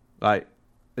 No. Like,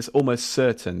 it's almost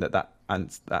certain that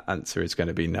answer is going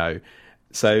to be no.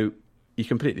 So you're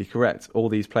completely correct. All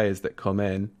these players that come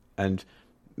in, and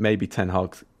maybe Ten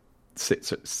Hag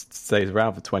stays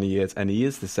around for 20 years and he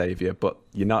is the saviour, but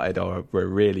United were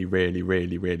really, really,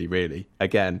 really, really, really,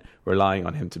 again, relying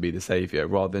on him to be the saviour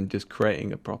rather than just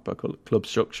creating a proper club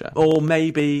structure. Or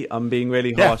maybe I'm being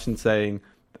really harsh in saying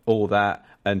all that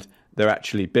and they're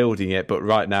actually building it, but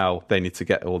right now they need to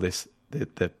get all this,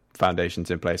 the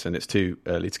foundations in place, and it's too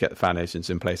early to get the foundations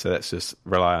in place, so let's just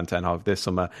rely on Ten Hag this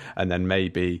summer, and then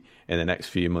maybe in the next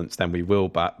few months then we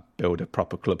will build a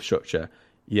proper club structure.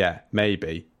 Yeah,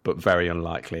 maybe, but very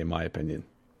unlikely in my opinion.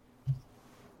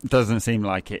 Doesn't seem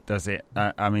like it, does it?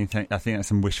 I think that's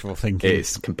some wishful thinking.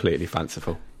 It's completely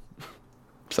fanciful.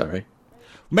 Sorry.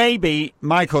 Maybe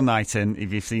Michael Knighton,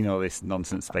 if you've seen all this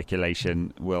nonsense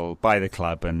speculation, will buy the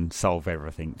club and solve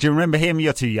everything. Do you remember him?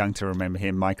 You're too young to remember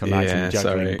him. Michael Knighton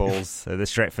juggling balls at the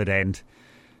Stretford end,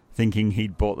 thinking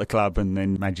he'd bought the club and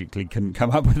then magically couldn't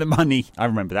come up with the money. I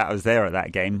remember that. I was there at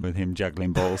that game with him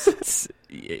juggling balls.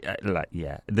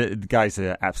 The guy's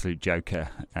an absolute joker,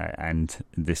 and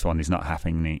this one is not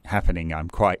happening. I'm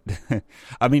quite...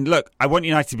 I mean, look, I want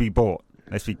United to be bought.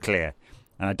 Let's be clear.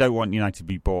 And I don't want United to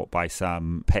be bought by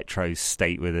some Petros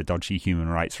state with a dodgy human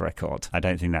rights record. I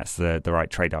don't think that's the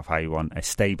right trade-off. I want a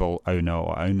stable owner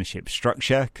or ownership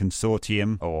structure,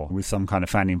 consortium, or with some kind of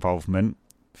fan involvement.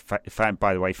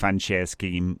 By the way, fan share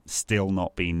scheme still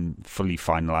not been fully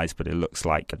finalised, but it looks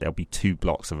like there'll be 2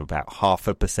 blocks of about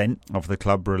 0.5% of the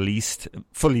club released,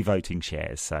 fully voting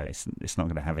shares. So it's not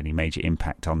going to have any major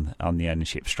impact on the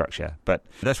ownership structure. But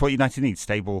that's what United needs: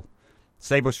 stable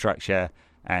structure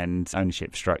and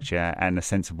ownership structure, and a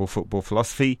sensible football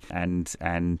philosophy and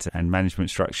management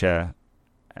structure.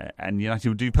 And United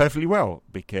will do perfectly well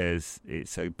because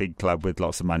it's a big club with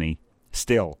lots of money.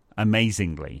 Still,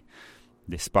 amazingly,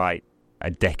 despite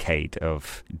a decade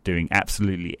of doing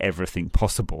absolutely everything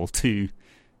possible to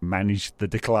manage the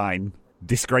decline,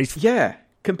 disgraceful. Yeah,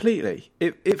 completely.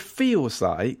 It feels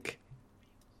like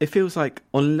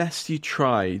unless you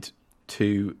tried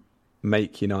to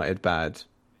make United bad,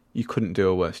 you couldn't do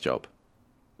a worse job.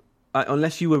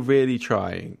 Unless you were really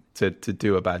trying to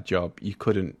do a bad job, you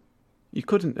couldn't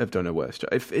have done a worse job.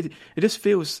 It just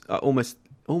feels almost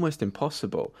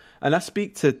impossible. And I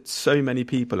speak to so many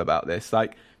people about this,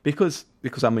 like, because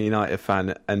I'm a United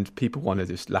fan and people want to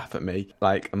just laugh at me,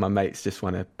 like, and my mates just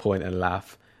want to point and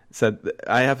laugh. So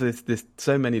I have this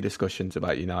so many discussions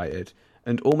about United,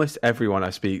 and almost everyone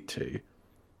I speak to,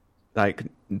 like,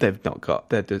 they're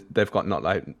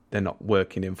not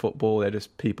working in football. They're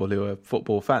just people who are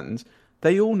football fans.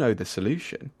 They all know the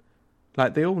solution.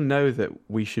 Like, they all know that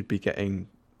we should be getting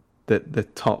the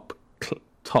top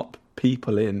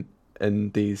people in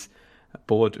these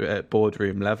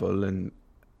boardroom level, and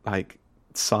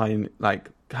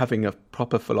having a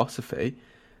proper philosophy.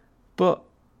 But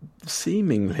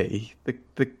seemingly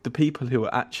the people who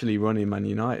are actually running Man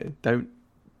United don't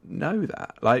know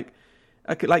that. Like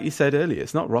you said earlier,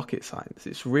 it's not rocket science.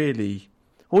 It's really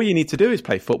All you need to do is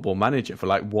play Football Manager for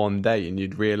like one day, and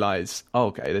you'd realise, oh,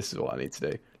 okay, this is what I need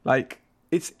to do. Like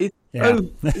it's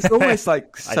almost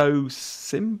like so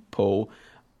simple.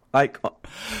 Like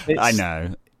I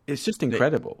know it's just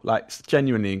incredible. Like it's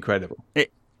genuinely incredible.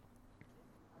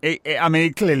 I mean,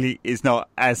 it clearly is not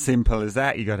as simple as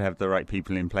that. You got to have the right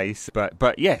people in place.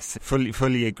 But yes,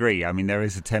 fully agree. I mean, there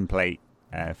is a template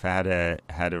for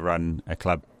how to run a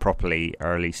club properly,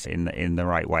 or at least in the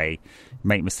right way.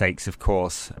 Make mistakes, of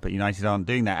course, but United aren't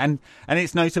doing that. And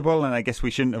it's notable, and I guess we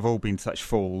shouldn't have all been such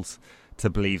fools to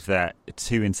believe that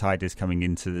two insiders coming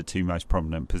into the two most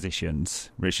prominent positions,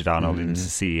 Richard Arnold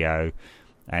as the CEO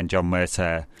and John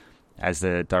Murtough as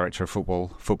the director of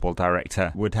football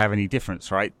director, would have any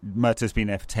difference, right? Murtaugh's been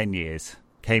there for 10 years.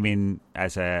 Came in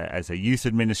as a youth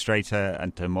administrator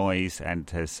under Moyes and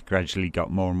has gradually got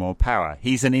more and more power.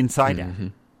 He's an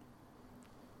insider.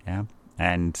 Yeah.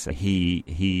 And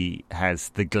he has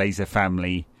the Glazer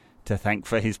family to thank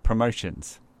for his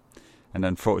promotions. And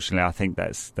unfortunately, I think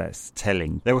that's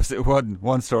telling. There was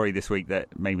one story this week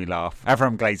that made me laugh.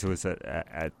 Avram Glazer was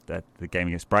at the game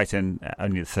against Brighton,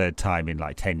 only the third time in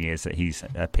like 10 years that he's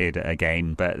appeared at a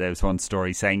game. But there was one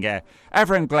story saying,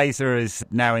 Avram Glazer is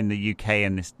now in the UK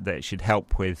and that should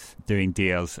help with doing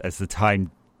deals as the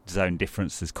time zone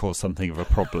difference has caused something of a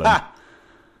problem.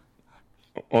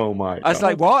 Oh my God. I was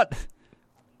like, what?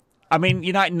 I mean,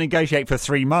 United negotiate for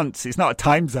 3 months. It's not a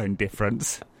time zone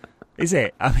difference, is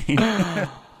it? I mean,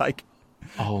 like,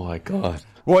 oh my God,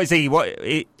 what is he?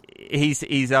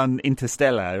 He's on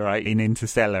Interstellar, right? In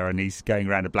Interstellar, and he's going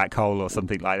around a black hole or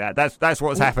something like that. That's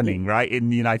what's happening, right?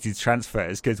 In United's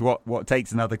transfers, because what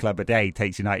takes another club a day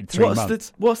takes United 3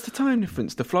 months. What's the time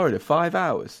difference to Florida? 5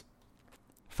 hours.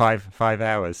 5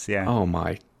 hours, yeah. Oh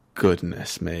my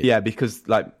goodness me. Yeah, because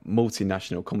like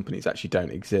multinational companies actually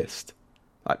don't exist.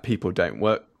 Like people don't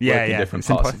work in different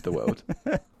parts of the world.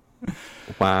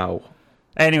 Wow.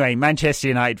 Anyway, Manchester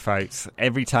United, folks.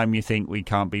 Every time you think we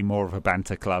can't be more of a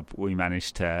banter club, we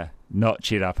manage to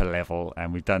notch it up a level,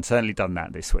 and we've certainly done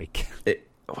that this week.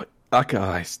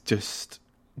 It's just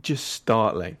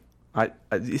startling.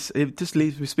 It just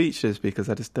leaves me speechless because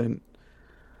I just don't.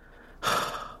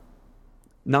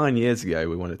 9 years ago,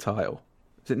 we won a title.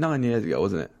 Was it 9 years ago?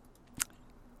 Wasn't it?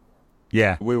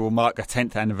 Yeah, we will mark a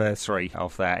 10th anniversary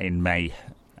of that in May,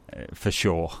 for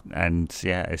sure. And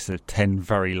yeah, it's 10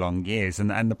 very long years.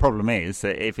 And the problem is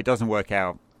that if it doesn't work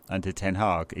out under Ten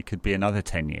Hag, it could be another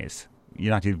 10 years.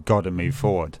 United have got to move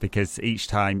forward because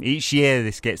each year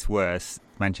this gets worse,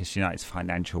 Manchester United's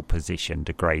financial position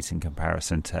degrades in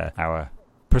comparison to our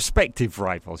prospective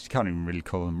rivals. You can't even really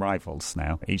call them rivals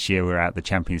now. Each year we're out the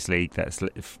Champions League. That's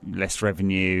less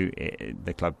revenue.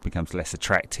 The club becomes less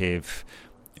attractive.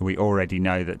 We already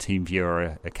know that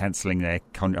TeamViewer are cancelling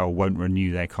or won't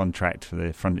renew their contract for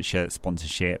the front shirt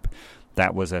sponsorship.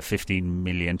 That was a £15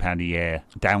 million a year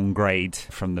downgrade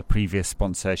from the previous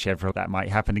sponsor, Chevrolet. That might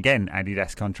happen again.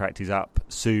 Adidas contract is up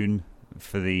soon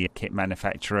for the kit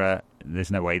manufacturer.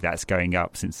 There's no way that's going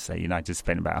up since United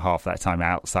spent about half that time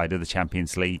outside of the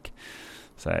Champions League.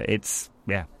 So it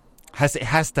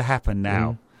has to happen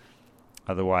now.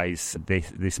 Otherwise,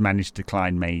 this managed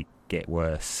decline may get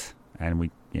worse, and we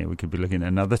could be looking at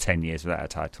another 10 years without a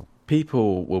title.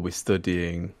 People will be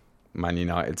studying Man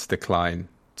United's decline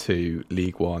to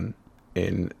League One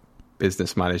in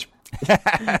business management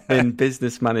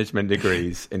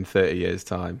degrees in 30 years'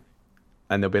 time,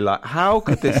 and they'll be like, "How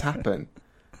could this happen?"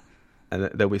 And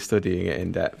they'll be studying it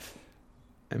in depth.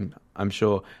 And I'm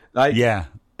sure,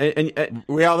 and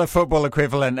we are the football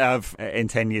equivalent of in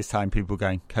 10 years' time, people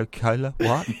going, Coca-Cola?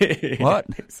 What? What?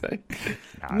 No,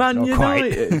 Man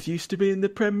United used to be in the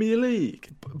Premier League.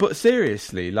 But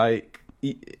seriously,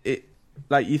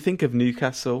 you think of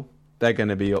Newcastle, they're going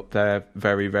to be up there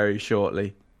very, very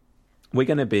shortly. We're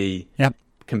going to be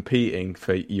competing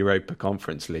for Europa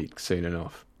Conference League soon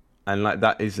enough. And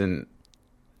that isn't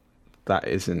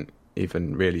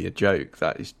even really a joke.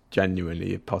 That is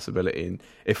genuinely a possibility. And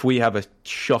if we have a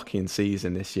shocking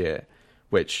season this year,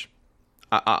 which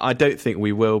I don't think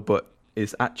we will, but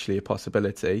is actually a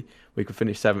possibility, we could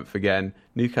finish 7th again.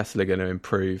 Newcastle are going to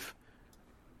improve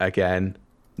again.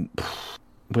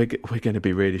 We're going to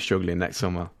be really struggling next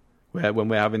summer. When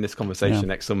we're having this conversation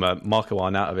next summer, Marko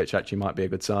Arnautovic actually might be a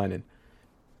good signing.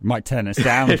 Might turn us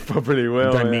down. It probably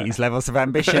will. Don't meet his levels of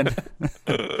ambition.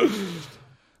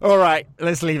 All right,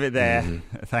 let's leave it there.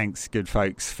 Thanks, good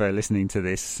folks, for listening to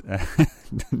this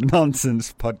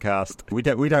nonsense podcast. We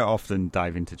don't often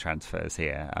dive into transfers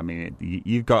here. I mean,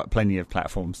 you've got plenty of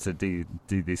platforms to do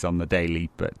this on the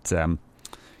daily, but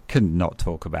couldn't not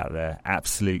talk about the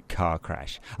absolute car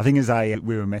crash. I think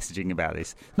we were messaging about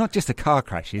this, not just a car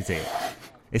crash, is it?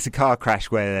 It's a car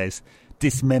crash where there's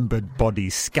dismembered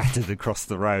bodies scattered across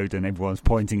the road and everyone's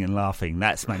pointing and laughing.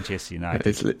 That's Manchester United.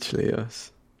 It's literally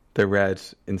us. The red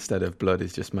instead of blood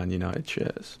is just Man United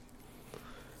shirts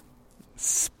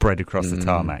spread across the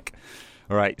tarmac.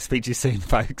 All right, speak to you soon,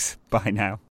 folks. Bye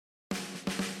now.